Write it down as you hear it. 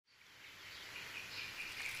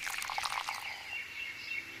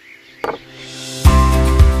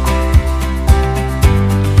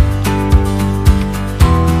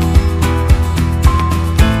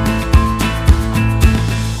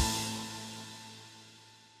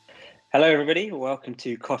Hello, everybody. Welcome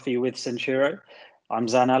to Coffee with Centuro. I'm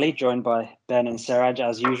Zan Ali, joined by Ben and Seraj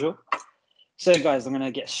as usual. So, guys, I'm going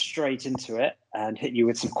to get straight into it and hit you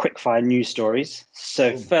with some quick-fire news stories.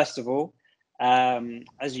 So, first of all,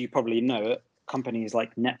 as you probably know, companies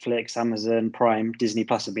like Netflix, Amazon Prime, Disney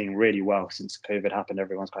Plus have been really well since COVID happened.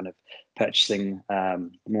 Everyone's kind of purchasing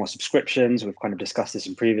more subscriptions. We've kind of discussed this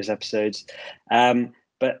in previous episodes.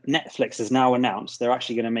 But Netflix has now announced they're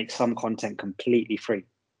actually going to make some content completely free.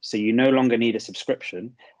 So you no longer need a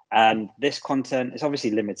subscription. And this content is obviously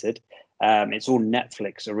limited. It's all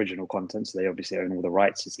Netflix original content, so they obviously own all the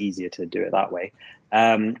rights. It's easier to do it that way.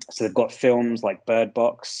 So they've got films like Bird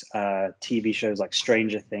Box, TV shows like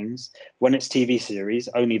Stranger Things. When it's TV series,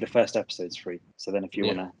 only the first episode's free. So then if you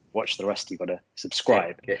want to watch the rest, you've got to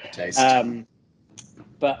subscribe. Get your taste.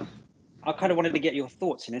 But I kind of wanted to get your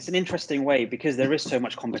thoughts. It's an interesting way because there is so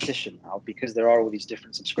much competition now, because there are all these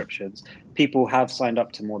different subscriptions. People have signed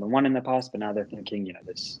up to more than one in the past, but now they're thinking,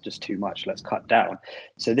 that's just too much. Let's cut down.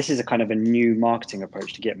 So this is a kind of a new marketing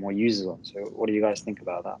approach to get more users on. So what do you guys think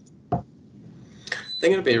about that? I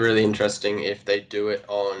think it'd be really interesting if they do it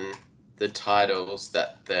on the titles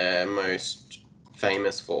that they're most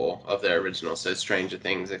famous for of their original, so Stranger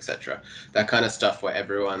Things, etc. That kind of stuff where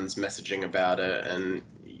everyone's messaging about it and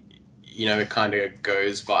it kind of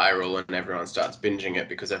goes viral and everyone starts binging it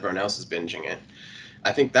because everyone else is binging it.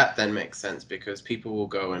 I think that then makes sense because people will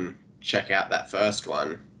go and check out that first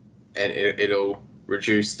one and it'll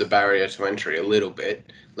reduce the barrier to entry a little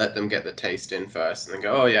bit, let them get the taste in first and then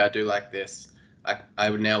go, oh yeah, I do like this. I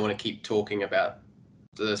would now want to keep talking about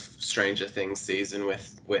the Stranger Things season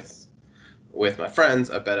with my friends.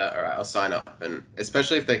 All right, I'll sign up. And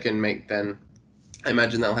especially if they can make then, I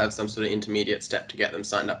imagine they'll have some sort of intermediate step to get them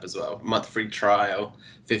signed up as well. Month free trial,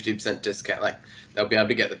 50% discount. Like they'll be able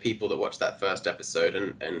to get the people that watch that first episode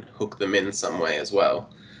and hook them in some way as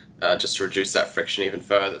well, just to reduce that friction even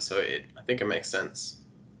further. So I think it makes sense.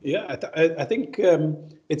 Yeah, I think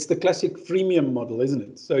it's the classic freemium model, isn't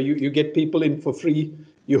it? So you get people in for free,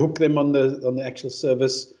 you hook them on the actual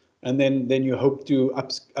service, and then you hope to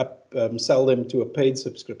sell them to a paid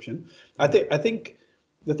subscription. I think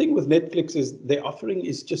the thing with Netflix is their offering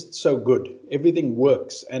is just so good. Everything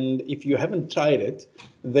works. And if you haven't tried it,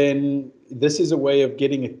 then this is a way of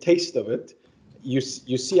getting a taste of it. You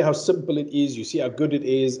see how simple it is, you see how good it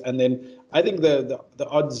is. And then I think the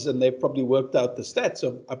odds, and they've probably worked out the stats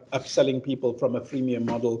of upselling people from a freemium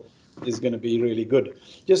model is going to be really good.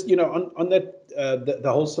 Just, on that,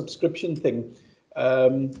 the whole subscription thing,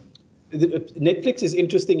 Netflix is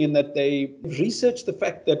interesting in that they researched the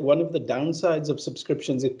fact that one of the downsides of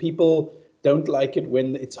subscriptions is people don't like it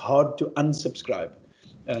when it's hard to unsubscribe.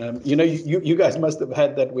 You guys must have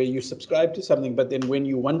had that where you subscribe to something, but then when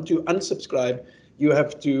you want to unsubscribe, you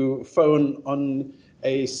have to phone on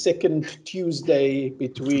a second Tuesday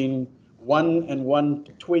between 1 and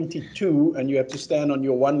 1:22, and you have to stand on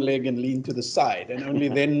your one leg and lean to the side, and only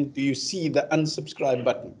then do you see the unsubscribe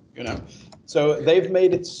button. So they've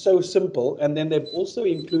made it so simple, and then they've also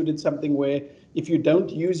included something where if you don't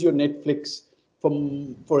use your Netflix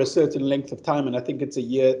for a certain length of time, and I think it's a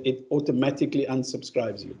year, it automatically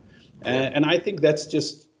unsubscribes you. And I think that's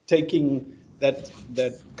just taking that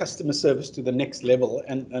customer service to the next level,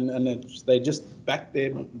 and they just back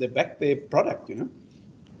their product,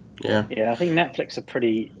 Yeah, I think Netflix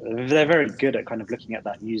they're very good at kind of looking at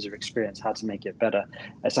that user experience, how to make it better.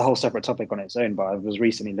 It's a whole separate topic on its own, but I was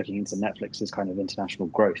recently looking into Netflix's kind of international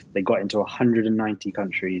growth. They got into 190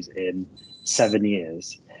 countries in 7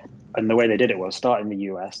 years. And the way they did it was start in the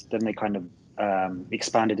US, then they kind of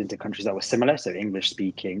expanded into countries that were similar, so English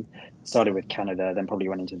speaking, started with Canada, then probably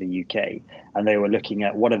went into the UK, and they were looking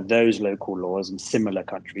at what are those local laws in similar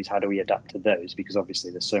countries, how do we adapt to those, because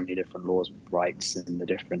obviously there's so many different laws with rights and the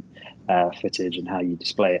different footage and how you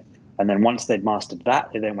display it. And then once they'd mastered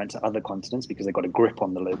that, they then went to other continents because they got a grip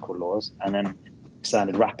on the local laws, and then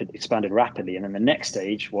expanded rapidly. And then the next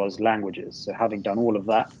stage was languages. So having done all of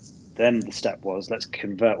that, then the step was let's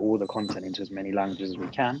convert all the content into as many languages as we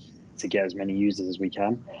can to get as many users as we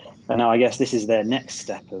can. And now I guess this is their next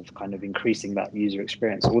step of kind of increasing that user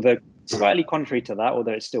experience. Although slightly contrary to that,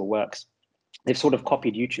 although it still works, they've sort of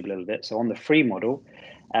copied YouTube a little bit. So on the free model,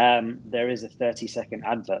 there is a 30-second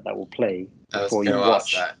advert that will play before you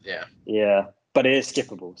watch. Yeah, but it is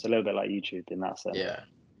skippable. It's a little bit like YouTube in that sense.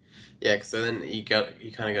 Yeah. So then you kind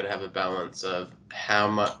of got to have a balance of how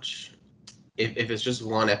much. If it's just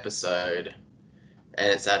one episode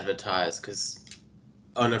and it's advertised, because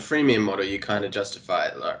on a freemium model you kind of justify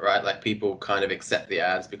it, right? Like people kind of accept the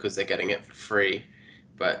ads because they're getting it for free.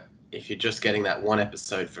 But if you're just getting that one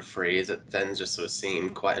episode for free, is it then just sort of seem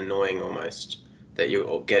quite annoying almost that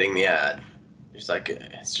you're getting the ad. It's like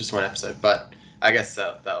it's just one episode, but I guess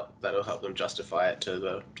that'll help them justify it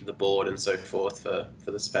to the board and so forth for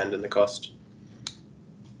the spend and the cost.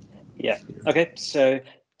 Yeah. Okay. So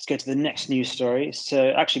let's go to the next news story. So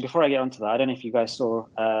actually, before I get onto that, I don't know if you guys saw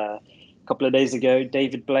a couple of days ago,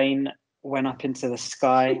 David Blaine went up into the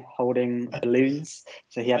sky holding balloons.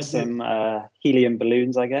 So he had some helium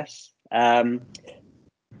balloons, I guess.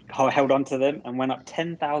 Held onto them and went up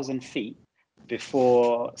 10,000 feet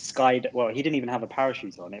before well, he didn't even have a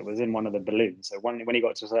parachute on. It was in one of the balloons. So when he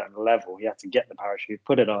got to a certain level, he had to get the parachute,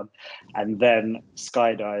 put it on, and then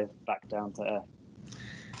skydive back down to earth.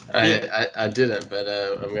 I didn't, but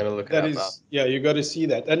I'm going to look it up. Yeah, you got to see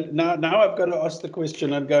that. And now I've got to ask the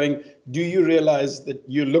question. I'm going, do you realize that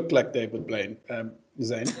you look like David Blaine,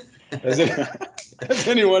 Zane? Has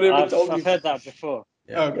anyone ever told you? I've heard that before.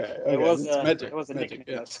 Yeah. Okay. It was a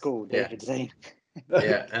nickname at school, David Zane.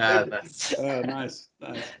 Yeah, that's nice.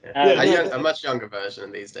 A much younger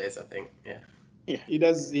version these days, I think. Yeah. He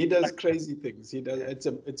does crazy things.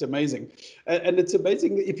 It's amazing, and it's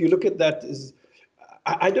amazing if you look at that.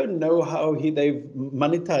 I don't know how they've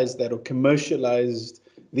monetized that or commercialized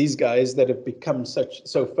these guys that have become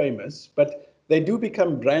so famous, but they do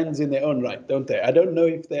become brands in their own right, don't they? I don't know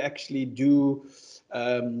if they actually do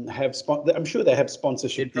have I'm sure they have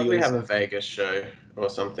sponsorship He'd probably deals. have a Vegas show or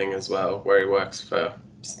something as well, where he works for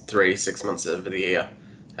 3-6 months of the year,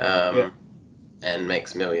 and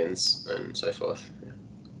makes millions and so forth.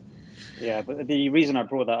 Yeah, but the reason I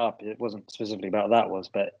brought that up, it wasn't specifically about that,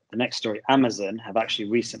 but the next story, Amazon have actually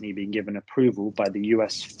recently been given approval by the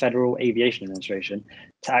US Federal Aviation Administration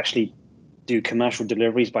to actually do commercial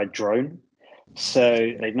deliveries by drone.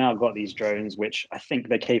 So they've now got these drones, which I think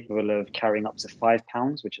they're capable of carrying up to 5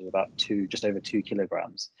 pounds, which is about just over 2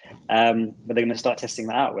 kilograms. But they're going to start testing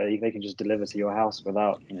that out, where they can just deliver to your house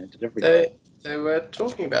without, delivery. They were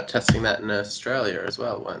talking about testing that in Australia as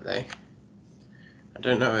well, weren't they? I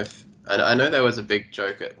don't know if... I know there was a big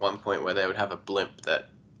joke at one point where they would have a blimp that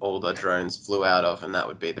all the drones flew out of, and that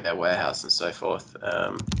would be their warehouse and so forth.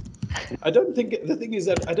 I don't think the thing is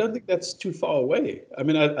that I don't think that's too far away. I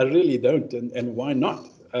mean, I really don't, and why not?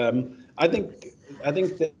 I think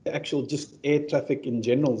the actual just air traffic in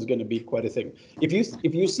general is going to be quite a thing. If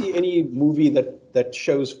you see any movie that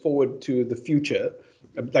shows forward to the future,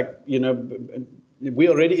 like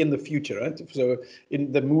we're already in the future, right? So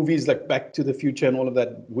in the movies like Back to the Future and all of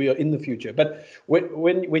that, we are in the future. But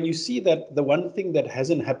when you see that, the one thing that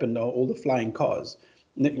hasn't happened are all the flying cars.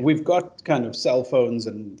 We've got kind of cell phones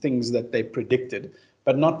and things that they predicted,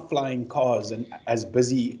 but not flying cars and as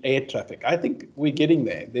busy air traffic. I think we're getting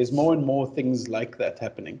there. There's more and more things like that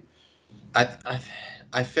happening.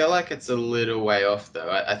 I feel like it's a little way off,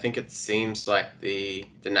 though. I think it seems like the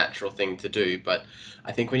natural thing to do, but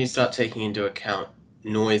I think when you start taking into account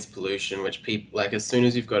noise pollution, which people, like, as soon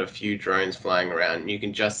as you've got a few drones flying around, you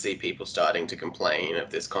can just see people starting to complain of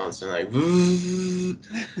this constant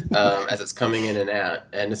as it's coming in and out.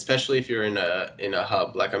 And especially if you're in a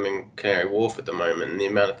hub, like I'm in Canary Wharf at the moment, and the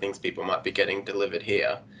amount of things people might be getting delivered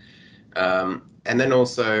here. And then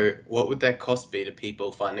also, what would that cost be to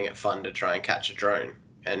people finding it fun to try and catch a drone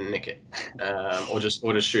and nick it, or just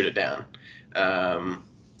shoot it down?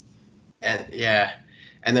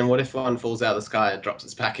 And then what if one falls out of the sky and drops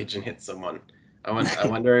its package and hits someone? I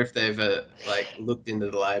wonder if they've looked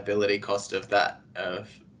into the liability cost of that, of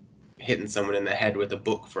hitting someone in the head with a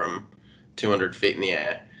book from 200 feet in the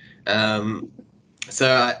air. I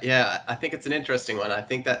think it's an interesting one. I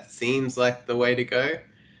think that seems like the way to go.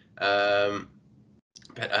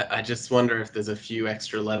 But I just wonder if there's a few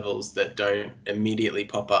extra levels that don't immediately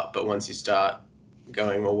pop up, but once you start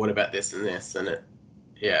going, well, what about this and this, and it,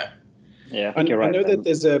 yeah, I think you're right. I know that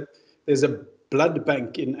there's a blood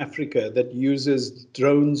bank in Africa that uses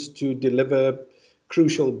drones to deliver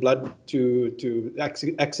crucial blood to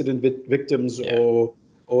accident victims or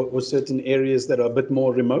certain areas that are a bit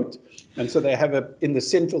more remote, and so they have in the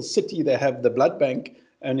central city they have the blood bank.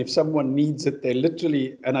 And if someone needs it, they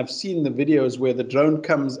literally, and I've seen the videos where the drone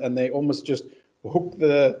comes and they almost just hook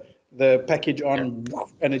the package on,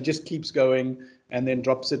 and it just keeps going and then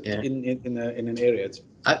drops it in an area.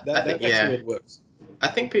 That's the way it works. I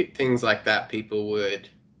think things like that people would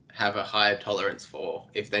have a higher tolerance for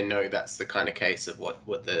if they know that's the kind of case of what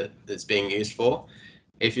that's being used for.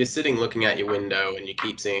 If you're sitting looking out your window and you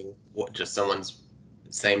keep seeing just someone's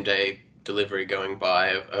same day delivery going by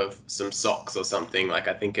of some socks or something, like,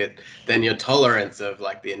 I think then your tolerance of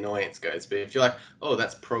like the annoyance goes. But if you're like, oh,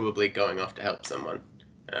 that's probably going off to help someone,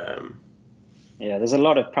 Yeah, there's a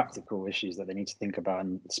lot of practical issues that they need to think about,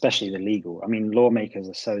 and especially the legal. I mean, lawmakers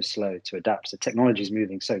are so slow to adapt. So technology is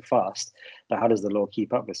moving so fast, but how does the law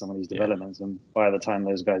keep up with some of these developments? And by the time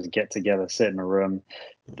those guys get together, sit in a room,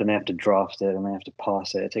 then they have to draft it and they have to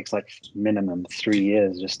pass it. It takes like minimum 3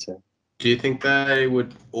 years just to. Do you think they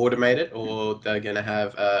would automate it, or they're going to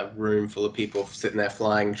have a room full of people sitting there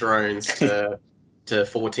flying drones to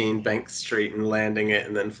 14 Bank Street and landing it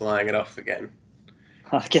and then flying it off again?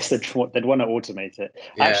 I guess they'd want to automate it.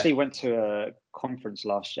 Yeah. I actually went to a conference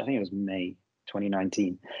last year. I think it was May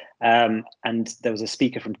 2019, and there was a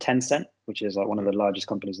speaker from Tencent, which is like one of the largest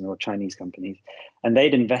companies in the world, Chinese companies, and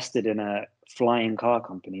they'd invested in a flying car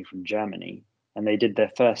company from Germany, and they did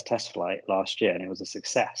their first test flight last year, and it was a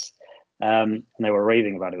success. And they were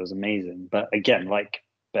raving about it. It was amazing. But again, like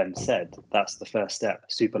Ben said, that's the first step.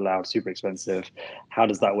 Super loud, super expensive. How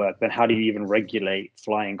does that work? Then how do you even regulate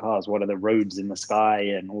flying cars? What are the roads in the sky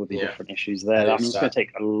and all the different issues there? I mean, it's going to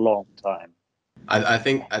take a long time. I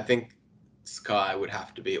think Sky would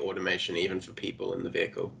have to be automation even for people in the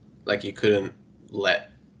vehicle. Like, you couldn't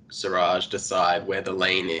let Siraj decide where the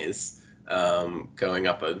lane is, going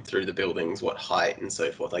up and through the buildings, what height and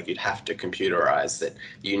so forth. Like, you'd have to computerize that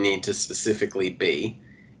you need to specifically be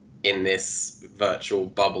in this virtual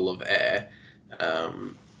bubble of air.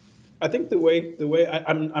 I think the way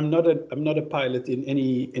I'm not a pilot in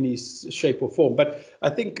any shape or form, but I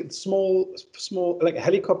think small like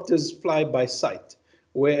helicopters fly by sight,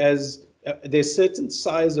 whereas there's certain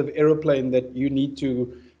size of aeroplane that you need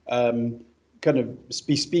to kind of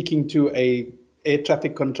be speaking to a air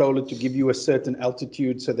traffic controller to give you a certain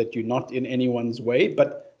altitude so that you're not in anyone's way.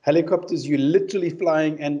 But helicopters, you're literally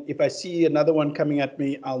flying, and if I see another one coming at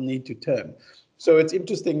me, I'll need to turn. So it's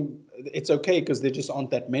interesting. It's okay because there just aren't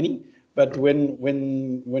that many. But when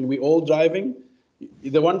we're all driving,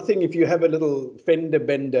 the one thing, if you have a little fender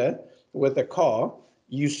bender with a car,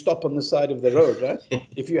 you stop on the side of the road, right?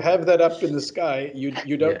 If you have that up in the sky, you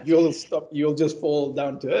don't. You'll stop. You'll just fall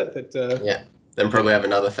down to earth. Then probably have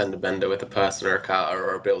another fender bender with a person or a car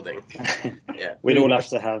or a building. Yeah. We'd all have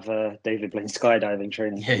to have David Blaine skydiving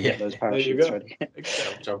training to get those parachutes ready.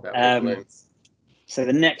 Jump out with balloons. So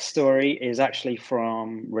the next story is actually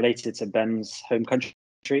related to Ben's home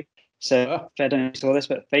country. So I don't know if you saw this,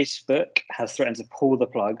 but Facebook has threatened to pull the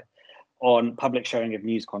plug on public sharing of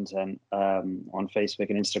news content on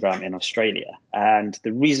Facebook and Instagram in Australia. And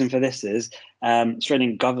the reason for this is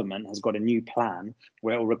Australian government has got a new plan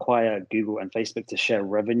where it will require Google and Facebook to share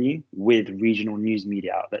revenue with regional news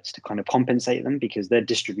media outlets to kind of compensate them because they're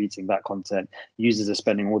distributing that content. Users are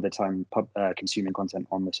spending all their time consuming content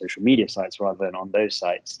on the social media sites rather than on those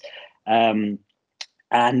sites.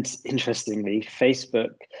 And interestingly,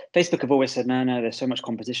 Facebook have always said, no, there's so much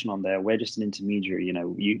competition on there. We're just an intermediary.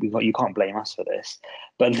 You can't blame us for this.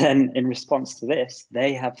 But then in response to this,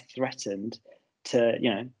 they have threatened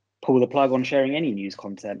to, pull the plug on sharing any news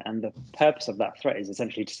content. And the purpose of that threat is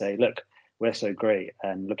essentially to say, look, we're so great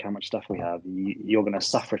and look how much stuff we have. You're going to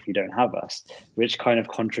suffer if you don't have us, which kind of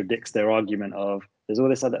contradicts their argument of there's all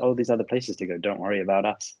these other places to go. Don't worry about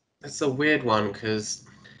us. That's a weird one because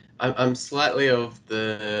I'm slightly of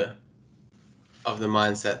the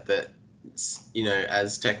mindset that,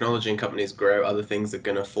 as technology and companies grow, other things are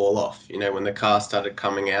going to fall off. When the car started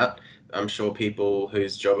coming out, I'm sure people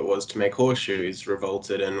whose job it was to make horseshoes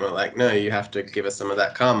revolted and were like, no, you have to give us some of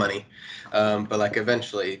that car money. But like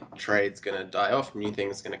eventually trade's going to die off, new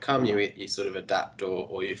things are going to come, you sort of adapt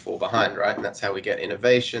or you fall behind, right? And that's how we get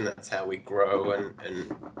innovation, that's how we grow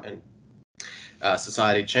and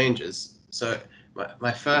society changes. So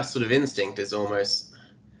my first sort of instinct is almost,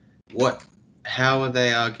 how are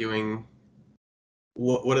they arguing?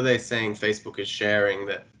 What are they saying Facebook is sharing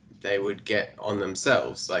that they would get on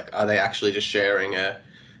themselves? Like, are they actually just sharing a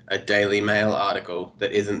Daily Mail article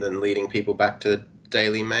that isn't then leading people back to the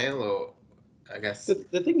Daily Mail? Or I guess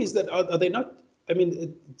the thing is that are they not? I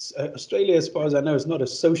mean, Australia, as far as I know, is not a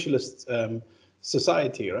socialist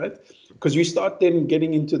society, right? Because you start then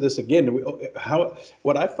getting into this again.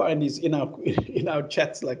 What I find is in our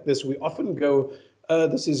chats like this, we often go,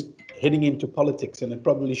 this is heading into politics, and it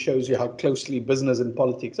probably shows you how closely business and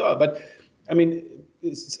politics are. But I mean,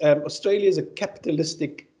 Australia is a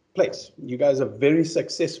capitalistic place. You guys are very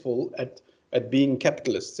successful at being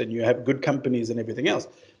capitalists, and you have good companies and everything else.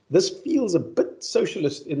 This feels a bit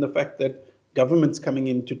socialist in the fact that government's coming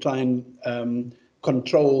in to try and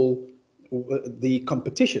control the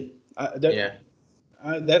competition.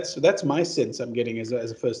 That's my sense I'm getting as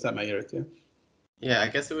a first time I hear it. Yeah, I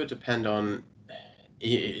guess it would depend on.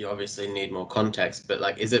 You obviously need more context, but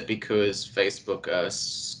like, is it because Facebook are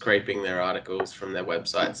scraping their articles from their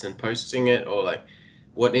websites and posting it, or like,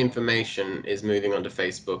 what information is moving onto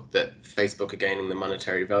Facebook that Facebook are gaining the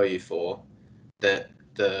monetary value for that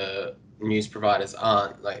the news providers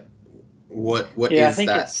aren't? Like, what Yeah, I is think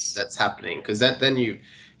that's happening? Because then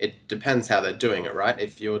it depends how they're doing it, right?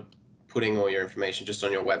 If you're putting all your information just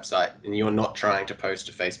on your website and you're not trying to post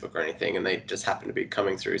to Facebook or anything, and they just happen to be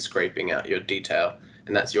coming through scraping out your detail,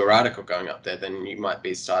 and that's your article going up there, then you might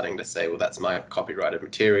be starting to say, well, that's my copyrighted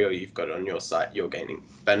material, you've got it on your site, you're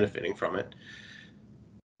benefiting from it.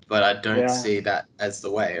 But I don't see that as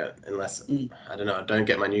the way, unless, I don't know, I don't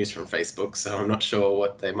get my news from Facebook, so I'm not sure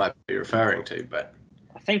what they might be referring to. But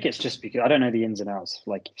I think it's just because I don't know the ins and outs,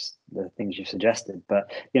 like the things you've suggested,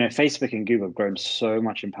 but Facebook and Google have grown so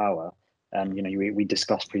much in power. We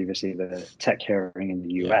discussed previously the tech hearing in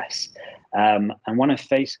the US, and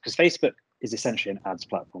because Facebook is essentially an ads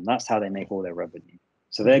platform. That's how they make all their revenue.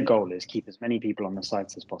 So their goal is keep as many people on the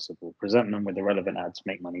sites as possible, present them with the relevant ads,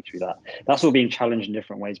 make money through that. That's all being challenged in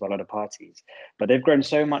different ways by a lot of parties. But they've grown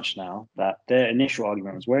so much now that their initial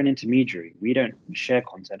argument was, we're an intermediary. We don't share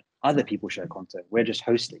content. Other people share content. We're just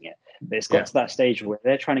hosting it. But it's got to that stage where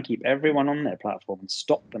they're trying to keep everyone on their platform and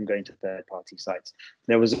stop them going to third-party sites.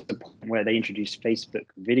 There was a point where they introduced Facebook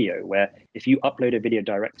video, where if you upload a video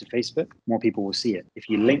direct to Facebook, more people will see it. If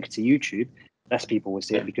you link to YouTube, less people will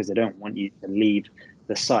see it because they don't want you to leave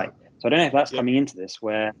the site. So I don't know if that's coming into this,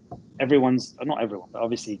 where not everyone, but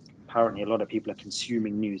obviously apparently a lot of people are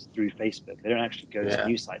consuming news through Facebook. They don't actually go to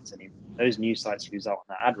news sites anymore. Those news sites lose out on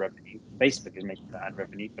that ad revenue. Facebook is making that ad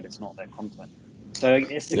revenue, but it's not their content. So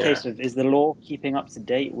it's the case of, is the law keeping up to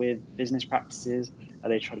date with business practices? Are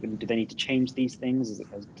they do they need to change these things?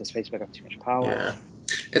 Does Facebook have too much power? Yeah.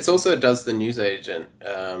 It's also, does the news agent,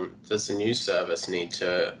 does the news service need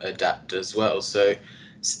to adapt as well? So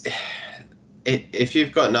if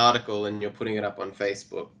you've got an article and you're putting it up on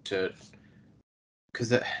Facebook because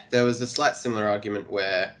there was a slight similar argument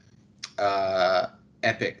where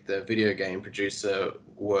Epic, the video game producer,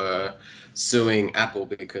 were suing Apple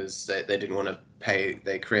because they didn't want to pay.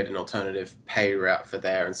 They created an alternative pay route for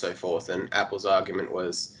there and so forth. And Apple's argument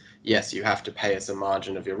was, yes, you have to pay us a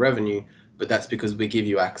margin of your revenue, but that's because we give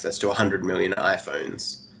you access to 100 million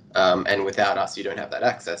iPhones. And without us, you don't have that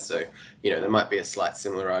access. So, there might be a slight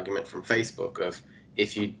similar argument from Facebook of,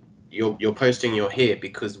 if you're posting you're here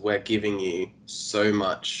because we're giving you so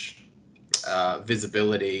much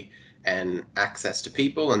visibility and access to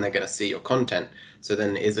people, and they're going to see your content. So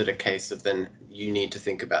then is it a case of, then you need to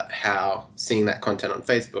think about how seeing that content on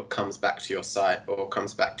Facebook comes back to your site or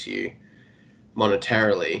comes back to you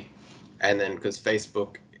monetarily? And then, because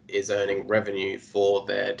Facebook is earning revenue for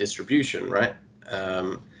their distribution, right?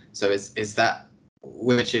 So is that,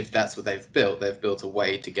 which, if that's what they've built a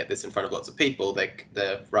way to get this in front of lots of people,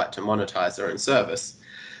 they're right to monetize their own service.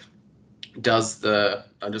 Does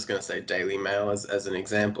I'm just going to say Daily Mail as an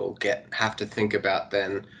example, have to think about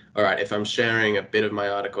then, all right, if I'm sharing a bit of my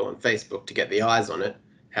article on Facebook to get the eyes on it,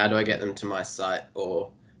 how do I get them to my site?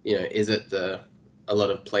 Or, is it a lot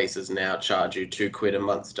of places now charge you £2 a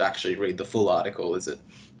month to actually read the full article? Is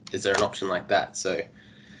there an option like that? So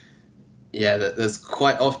yeah, there's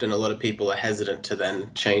quite often a lot of people are hesitant to then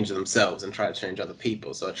change themselves and try to change other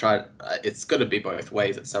people. So it's got to be both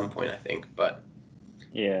ways at some point, I think. But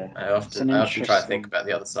yeah, I often try to think about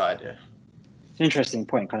the other side. Yeah, it's an interesting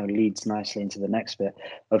point. Kind of leads nicely into the next bit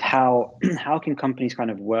of how can companies kind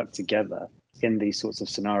of work together in these sorts of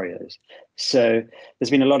scenarios. So there's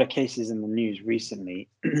been a lot of cases in the news recently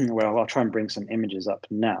where I'll try and bring some images up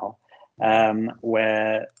now,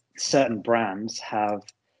 where certain brands have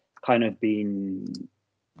kind of been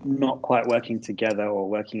not quite working together or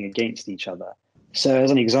working against each other. So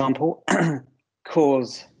as an example,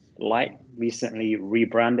 Coors Light recently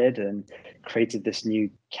rebranded and created this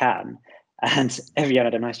new can, and everyone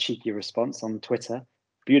had a nice cheeky response on Twitter.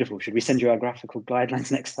 Beautiful. Should we send you our graphical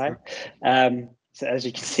guidelines next time? So as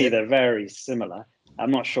you can see, they're very similar.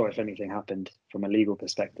 I'm not sure if anything happened from a legal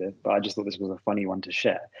perspective, but I just thought this was a funny one to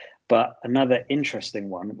share. But another interesting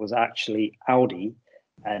one was actually Audi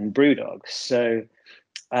and Brewdog. So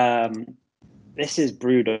this is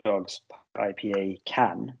Brewdog's IPA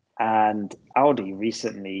can, and Audi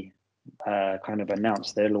recently kind of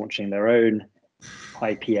announced they're launching their own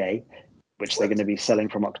IPA, which they're going to be selling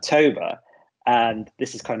from October. And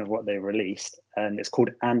this is kind of what they released, and it's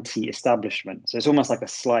called Anti-Establishment. So it's almost like a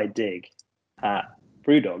sly dig at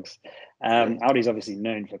Brewdogs. Audi's obviously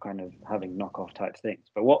known for kind of having knockoff type things.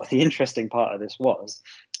 But what the interesting part of this was,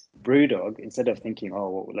 Brewdog, instead of thinking, oh,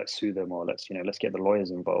 well, let's sue them or let's get the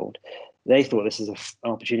lawyers involved, they thought this is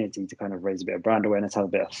an opportunity to kind of raise a bit of brand awareness, have a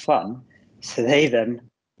bit of fun. So they then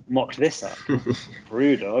mocked this up.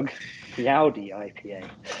 Brewdog, the Audi IPA.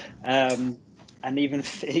 even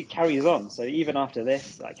it carries on. So even after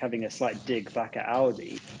this, like having a slight dig back at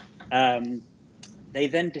Audi, they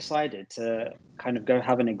then decided to kind of go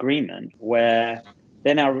have an agreement where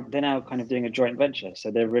they're now kind of doing a joint venture. So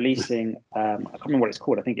they're releasing I can't remember what it's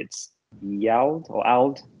called. I think it's Yald or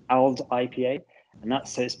Ald IPA, and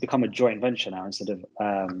so it's become a joint venture now instead of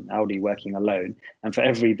Audi working alone. And for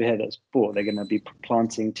every beer that's bought, they're going to be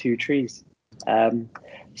planting 2 trees.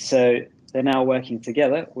 So they're now working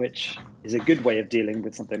together, which is a good way of dealing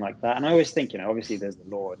with something like that. And I always think, obviously there's the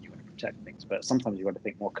law and you want to protect things, but sometimes you want to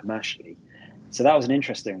think more commercially. So that was an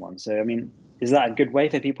interesting one. So, I mean, is that a good way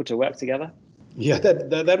for people to work together? Yeah,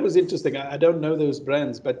 that was interesting. I don't know those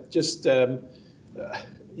brands, but just quite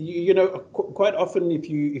often if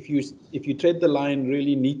you tread the line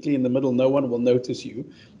really neatly in the middle, no one will notice you.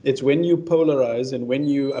 It's when you polarize and when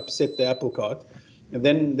you upset the apple cart, and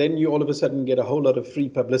then you all of a sudden get a whole lot of free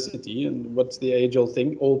publicity. And what's the age-old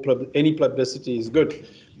thing? Any publicity is good.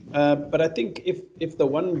 But I think if the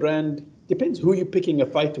one brand, depends who you're picking a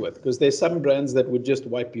fight with, because there's some brands that would just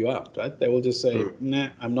wipe you out, right? They will just say, nah,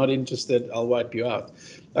 I'm not interested, I'll wipe you out.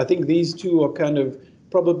 I think these two are kind of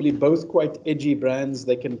probably both quite edgy brands.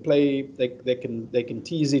 They can play, they can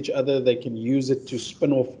tease each other, they can use it to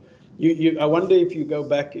spin off. I wonder if you go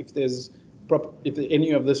back, if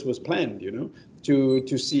any of this was planned,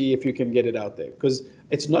 to see if you can get it out there, because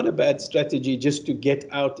it's not a bad strategy just to get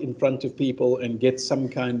out in front of people and get some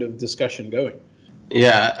kind of discussion going.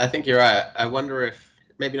 Yeah, I think you're right. I wonder if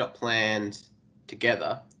maybe not planned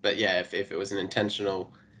together, but yeah, if it was an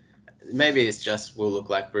intentional, maybe it's just will look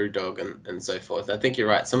like BrewDog and so forth. I think you're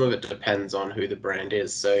right. Some of it depends on who the brand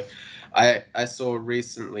is. So I saw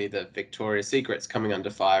recently that Victoria's Secret's coming under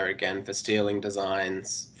fire again for stealing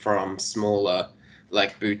designs from smaller,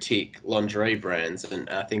 like boutique lingerie brands. And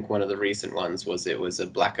I think one of the recent ones was it was a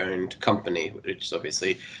black-owned company, which is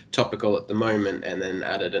obviously topical at the moment, and then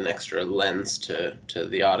added an extra lens to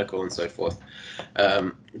the article and so forth.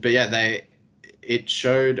 But yeah, it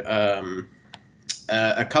showed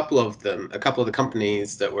a couple of the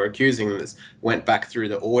companies that were accusing this went back through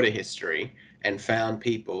the order history and found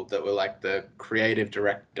people that were like the creative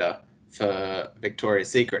director for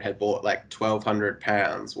Victoria's Secret had bought like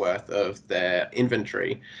 £1,200 worth of their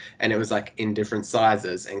inventory, and it was like in different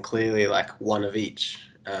sizes and clearly like one of each.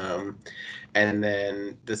 And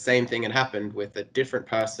then the same thing had happened with a different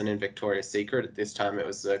person in Victoria's Secret. At this time, it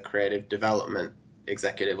was a creative development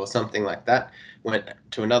executive or something like that. Went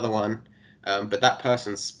to another one, but that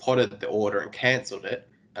person spotted the order and cancelled it.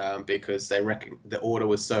 Because they reckon the order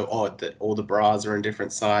was so odd that all the bras are in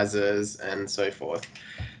different sizes and so forth.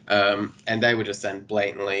 And they were just then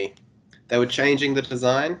blatantly, they were changing the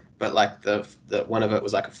design, but like the one of it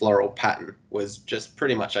was like a floral pattern was just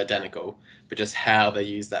pretty much identical, but just how they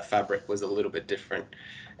used that fabric was a little bit different.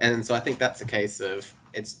 And so I think that's a case of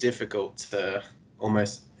it's difficult to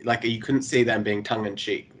almost, like you couldn't see them being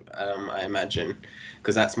tongue-in-cheek, I imagine,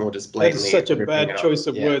 because that's more just blatantly. That's such a bad choice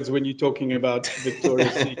of words when you're talking about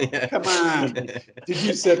Victoria's Secret. Yeah. Come on, did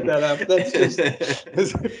you set that up? That's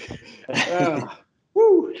just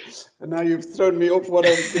woo! And now you've thrown me off what I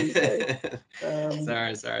was going to say.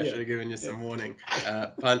 Sorry, I should have given you some warning.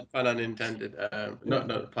 Pun unintended.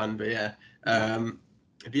 Not a pun, but yeah.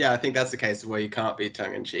 But yeah, I think that's the case of where you can't be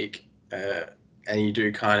tongue-in-cheek, and you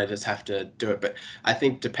do kind of just have to do it. But I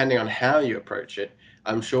think depending on how you approach it,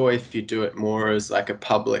 I'm sure if you do it more as like a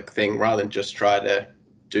public thing rather than just try to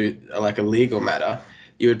do like a legal matter,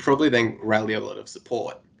 you would probably then rally a lot of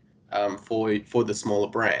support for the smaller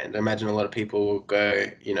brand. I imagine a lot of people will go,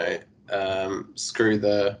 screw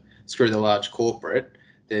the large corporate.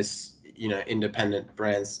 There's independent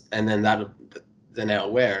brands, and then they're now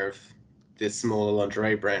aware of this smaller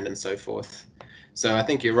lingerie brand and so forth. So I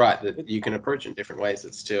think you're right that you can approach it in different ways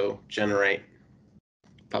that still generate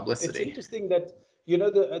publicity. It's interesting that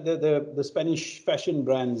the Spanish fashion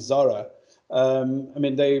brand Zara. I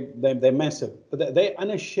mean, they're massive, but they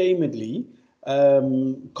unashamedly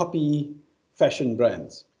copy fashion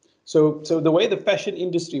brands. So the way the fashion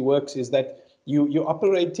industry works is that you're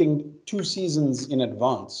operating 2 seasons in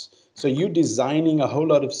advance. So you're designing a whole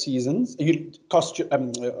lot of seasons,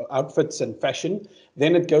 outfits and fashion.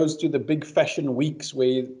 Then it goes to the big fashion weeks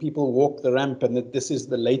where people walk the ramp, and that this is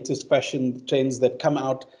the latest fashion trends that come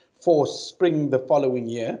out for spring the following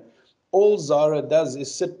year. All Zara does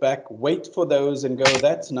is sit back, wait for those and go,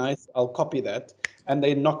 that's nice, I'll copy that. And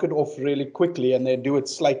they knock it off really quickly, and they do it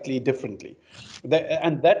slightly differently.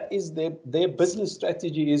 And that is their business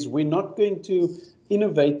strategy is, we're not going to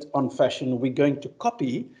innovate on fashion, we're going to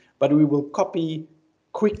copy, but we will copy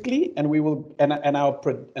quickly, and we will and our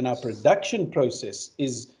production process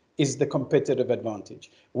is is the competitive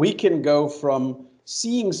advantage. We can go from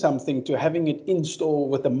seeing something to having it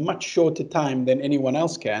installed with a much shorter time than anyone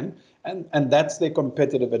else can, and that's their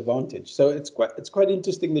competitive advantage. So it's quite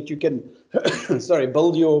interesting that you can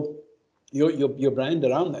build your brand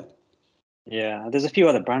around that. Yeah, there's a few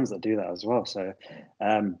other brands that do that as well. So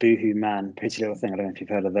Boohoo Man, Pretty Little Thing, I don't know if you've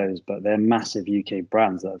heard of those, but they're massive UK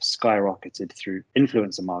brands that have skyrocketed through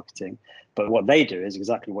influencer marketing. But what they do is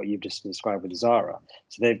exactly what you've just described with Zara.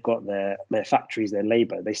 So they've got their factories, their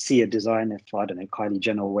labor. They see a design, if, I don't know, Kylie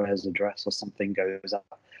Jenner wears a dress or something goes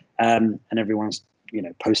up, and everyone's,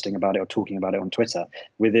 posting about it or talking about it on Twitter.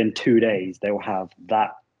 Within 2 days, they will have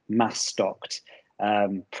that mass stocked,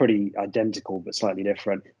 pretty identical but slightly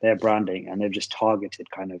different, their branding, and they've just targeted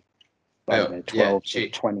kind of 12 to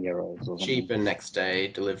 20-year-olds or something. Cheaper next day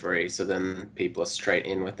delivery, so then people are straight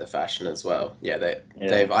in with the fashion as well.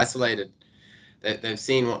 They've isolated, they've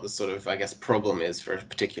seen what the sort of, I guess, problem is for a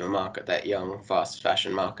particular market, that young fast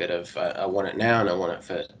fashion market of I want it now and I want it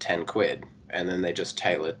for 10 quid, and then they just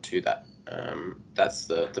tailor to that. That's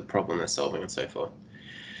the problem they're solving and so forth.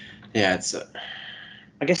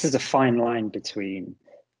 I guess there's a fine line between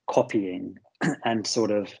copying and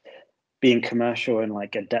sort of being commercial and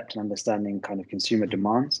like adept and understanding kind of consumer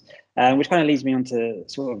demands, which kind of leads me on to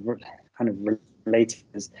sort of kind of related.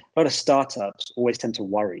 A lot of startups always tend to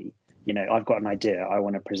worry, I've got an idea, I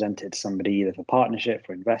want to present it to somebody either for partnership,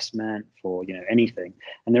 for investment, for, anything.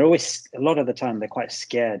 And they're always, a lot of the time, they're quite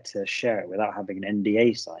scared to share it without having an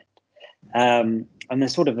NDA signed. And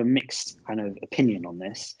there's sort of a mixed kind of opinion on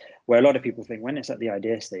this, where a lot of people think when it's at the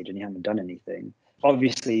idea stage and you haven't done anything,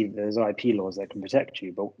 obviously there's IP laws that can protect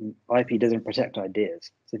you, but IP doesn't protect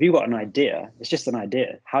ideas. So if you've got an idea, it's just an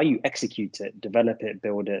idea. How you execute it, develop it,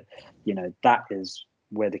 build it, that is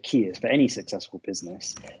where the key is for any successful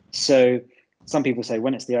business. So some people say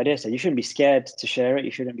when it's the idea stage, you shouldn't be scared to share it.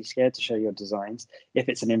 You shouldn't be scared to share your designs. If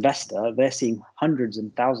it's an investor, they're seeing hundreds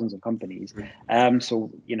and thousands of companies.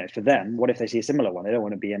 So, for them, what if they see a similar one? They don't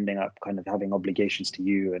want to be ending up kind of having obligations to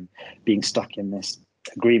you and being stuck in this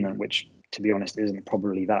agreement, which, to be honest, isn't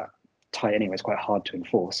probably that tight anyway. It's quite hard to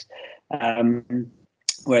enforce.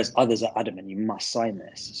 Whereas others are adamant you must sign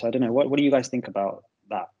this. So I don't know. What do you guys think about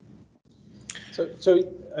that? So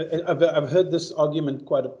I've heard this argument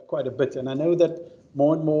quite a bit, and I know that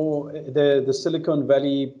more and more the Silicon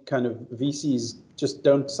Valley kind of VCs just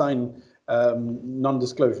don't sign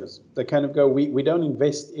non-disclosures. They kind of go, we don't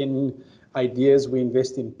invest in ideas, we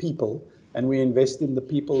invest in people, and we invest in the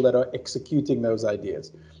people that are executing those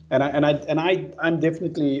ideas. And I'm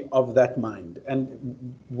definitely of that mind.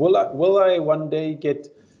 And will I one day get,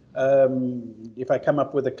 if I come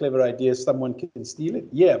up with a clever idea, someone can steal it?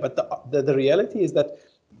 Yeah, but the reality is that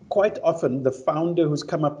quite often the founder who's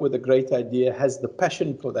come up with a great idea has the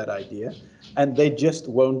passion for that idea, and they just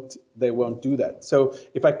won't do that. So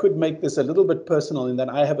if I could make this a little bit personal, in that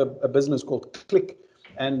I have a business called Click,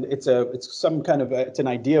 and it's an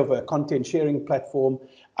idea of a content sharing platform.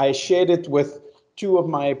 I shared it with 2 of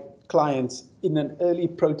my clients in an early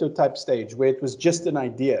prototype stage where it was just an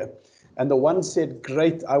idea. And the one said,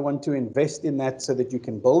 great, I want to invest in that so that you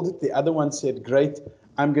can build it. The other one said, great,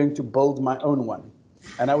 I'm going to build my own one.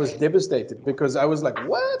 And I was devastated because I was like,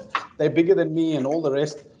 what? They're bigger than me and all the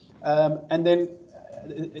rest. And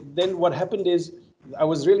then what happened is I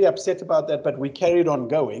was really upset about that, but we carried on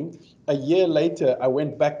going. A year later, I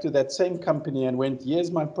went back to that same company and went,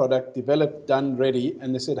 here's my product, developed, done, ready.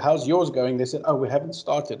 And they said, how's yours going? They said, oh, we haven't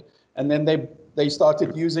started. And then they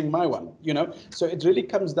started using my one, So it really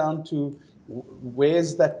comes down to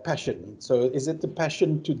where's that passion? So is it the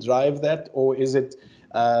passion to drive that, or is it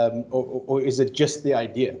just the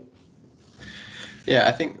idea? Yeah,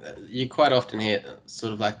 I think you quite often hear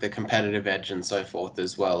sort of like the competitive edge and so forth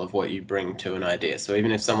as well of what you bring to an idea. So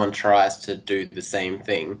even if someone tries to do the same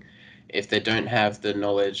thing, if they don't have the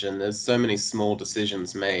knowledge, and there's so many small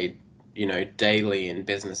decisions made, daily in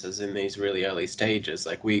businesses in these really early stages,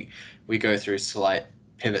 like we go through slight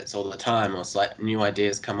pivots all the time, or slight new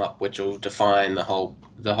ideas come up which will define the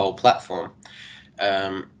whole platform.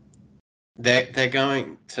 They're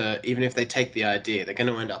going to, even if they take the idea, they're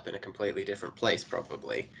going to end up in a completely different place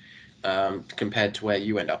probably, compared to where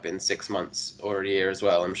you end up in 6 months or a year as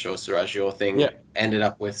well. I'm sure, Suraj, your thing ended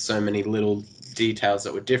up with so many little details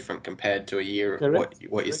that were different compared to a year of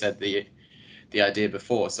what you said the idea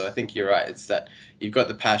before. So I think you're right. It's that you've got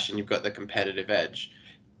the passion, you've got the competitive edge.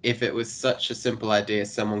 If it was such a simple idea,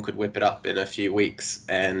 someone could whip it up in a few weeks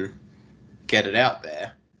and get it out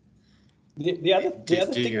there. The other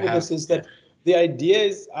thing with this is that the idea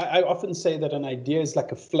is, I often say that an idea is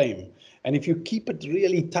like a flame. And if you keep it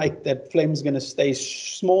really tight, that flame is going to stay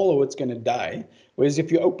small or it's going to die. Whereas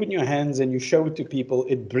if you open your hands and you show it to people,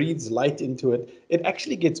 it breathes light into it. It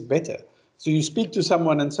actually gets better. So you speak to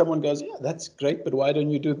someone and someone goes, yeah, that's great, but why don't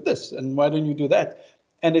you do this? And why don't you do that?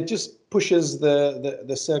 And it just pushes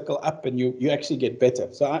the circle up, and you actually get better.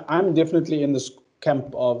 So I'm definitely in this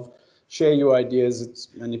camp of share your ideas.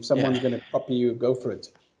 And if someone's going to copy you, go for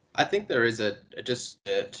it. I think there is just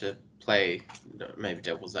to play maybe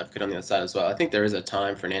devil's advocate on the other side as well. I think there is a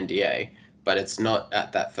time for an NDA, but it's not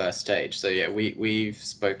at that first stage. So yeah, we've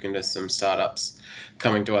spoken to some startups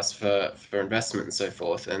coming to us for investment and so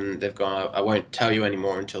forth, and they've gone, I won't tell you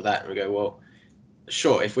anymore until that. And we go, well,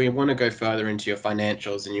 sure, if we want to go further into your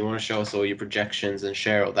financials and you want to show us all your projections and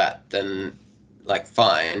share all that, then like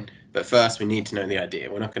fine. But first we need to know the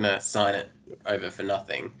idea. We're not going to sign it over for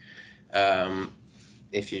nothing.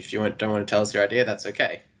 If you don't want to tell us your idea, that's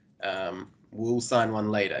okay. We'll sign one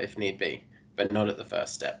later if need be, but not at the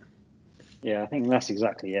first step. Yeah, I think that's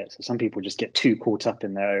exactly it. So some people just get too caught up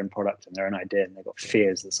in their own product and their own idea, and they've got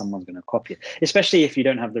fears that someone's going to copy it, especially if you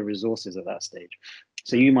don't have the resources at that stage.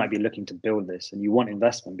 So you might be looking to build this and you want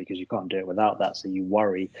investment because you can't do it without that. So you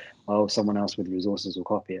worry, oh, someone else with resources will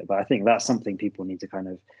copy it. But I think that's something people need to kind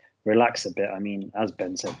of relax a bit. I mean, as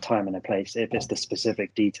Ben said, time and a place. If it's the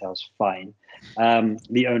specific details, fine.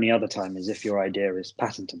 The only other time is if your idea is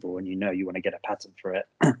patentable and you know you want to get a patent for it.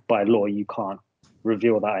 By law, you can't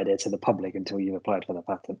reveal that idea to the public until you've applied for the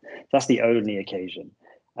patent. That's the only occasion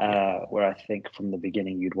where I think from the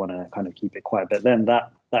beginning you'd want to kind of keep it quiet. But then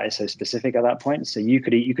that is so specific at that point. So you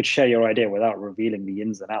could share your idea without revealing the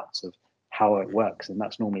ins and outs of how it works, and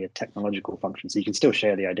that's normally a technological function. So you can still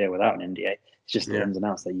share the idea without an NDA. It's just the ins and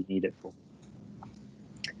outs that you need it for.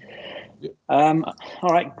 All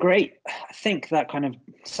right, great. I think that kind of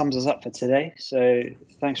sums us up for today. So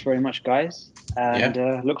thanks very much, guys,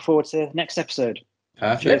 and look forward to the next episode.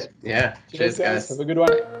 Perfect. Cheers. Yeah. Cheers, guys. Have a good one.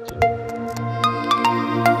 Cheers.